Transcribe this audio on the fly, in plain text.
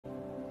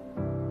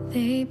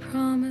They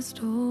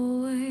promised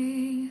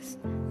always,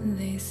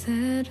 they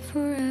said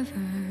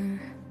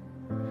forever,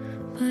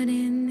 but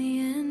in the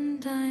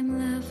end I'm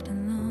left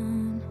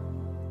alone.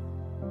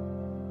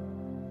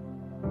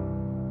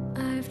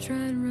 I've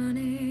tried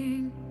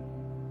running,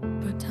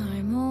 but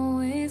time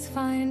always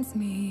finds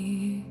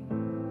me.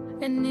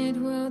 And it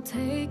will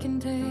take,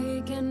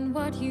 and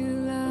what you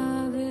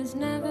love is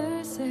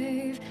never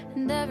safe.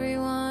 And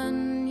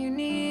everyone you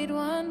need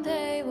one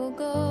day will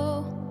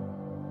go.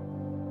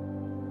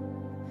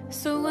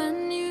 So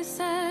when you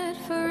said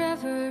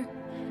forever,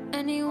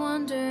 any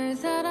wonder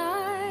that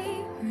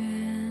I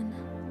ran?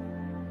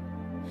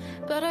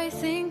 But I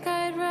think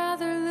I'd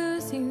rather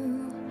lose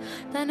you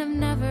than have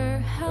never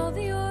held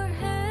your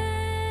hand.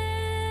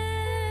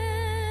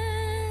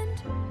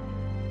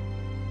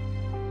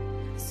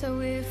 So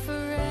if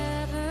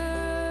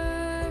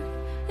forever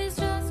is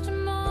just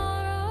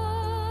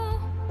tomorrow,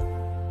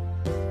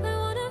 I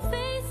wanna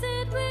face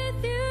it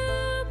with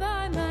you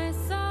by my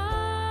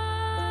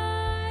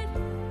side.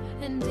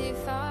 And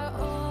if our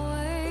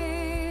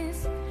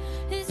always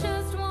is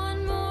just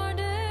one more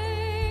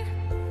day,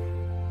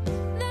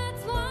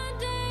 that's one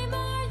day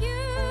more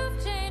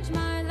you've changed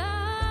my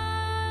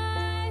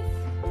life.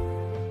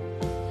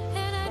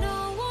 And I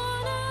don't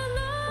wanna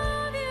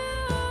love you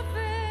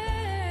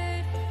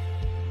afraid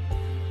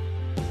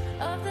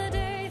of the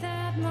day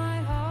that my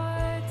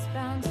heart's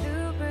bound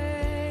to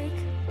break.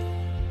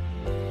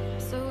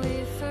 So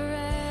if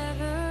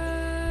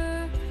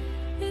forever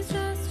is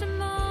just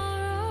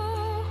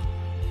tomorrow,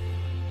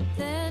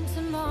 then